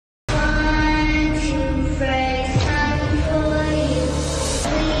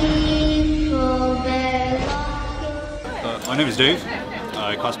My name is Dave.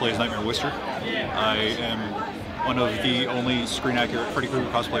 I cosplay as Nightmare Worcester. I am one of the only screen-accurate Freddy Krueger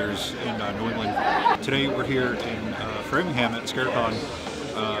cosplayers in New England. Today we're here in Framingham at ScareCon.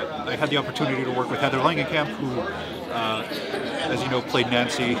 I had the opportunity to work with Heather Langenkamp, who, as you know, played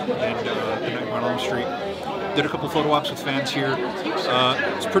Nancy in The Nightmare on Elm Street. Did a couple photo ops with fans here.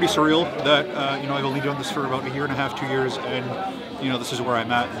 It's pretty surreal that I've only done this for about a year and a half, 2 years, and this is where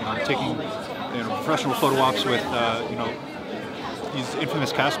I'm at. I'm taking professional photo ops with these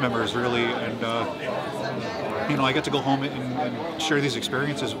infamous cast members, really, and I get to go home and share these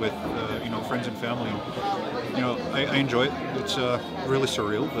experiences with friends and family. I enjoy it. It's really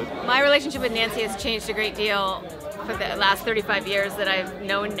surreal. But my relationship with Nancy has changed a great deal for the last 35 years that I've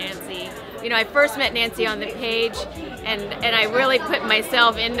known Nancy. I first met Nancy on the page, and I really put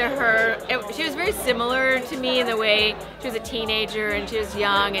myself into her. She was very similar to me in the way she was a teenager and she was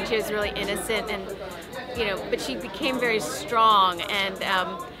young and she was really innocent, and but she became very strong, and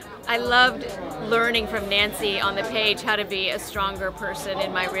I loved learning from Nancy on the page how to be a stronger person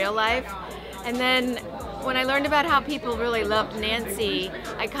in my real life. And then when I learned about how people really loved Nancy,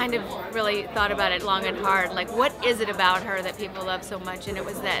 I kind of really thought about it long and hard. Like, what is it about her that people love so much? And it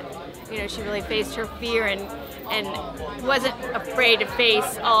was that, she really faced her fear and wasn't afraid to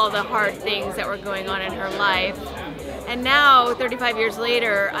face all the hard things that were going on in her life. And now, 35 years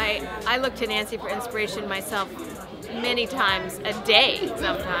later, I look to Nancy for inspiration myself many times a day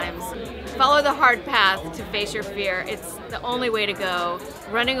sometimes. Follow the hard path to face your fear. It's the only way to go.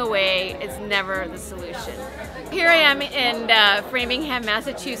 Running away is never the solution. Here I am in Framingham,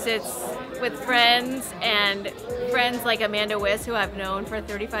 Massachusetts with friends, and friends like Amanda Wiss, who I've known for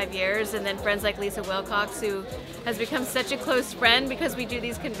 35 years, and then friends like Lisa Wilcox, who has become such a close friend because we do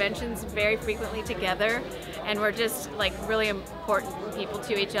these conventions very frequently together, and we're just like really important people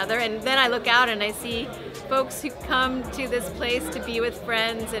to each other. And then I look out and I see folks who come to this place to be with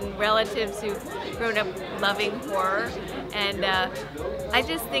friends and relatives who've grown up loving horror. And I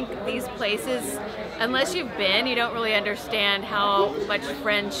just think these places, unless you've been, you don't really understand how much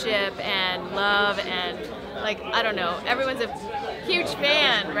friendship and love and, I don't know, everyone's a huge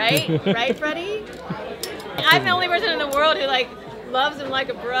fan, right? Right, Freddie? I'm the only person in the world who loves him like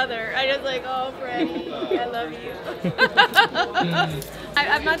a brother. I just oh, Freddie, I love you.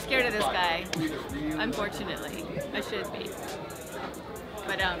 I'm not scared of this guy, unfortunately. I should be.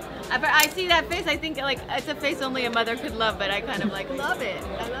 But if I see that face, I think it's a face only a mother could love, but I kind of love it.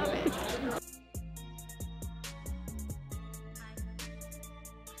 I love it.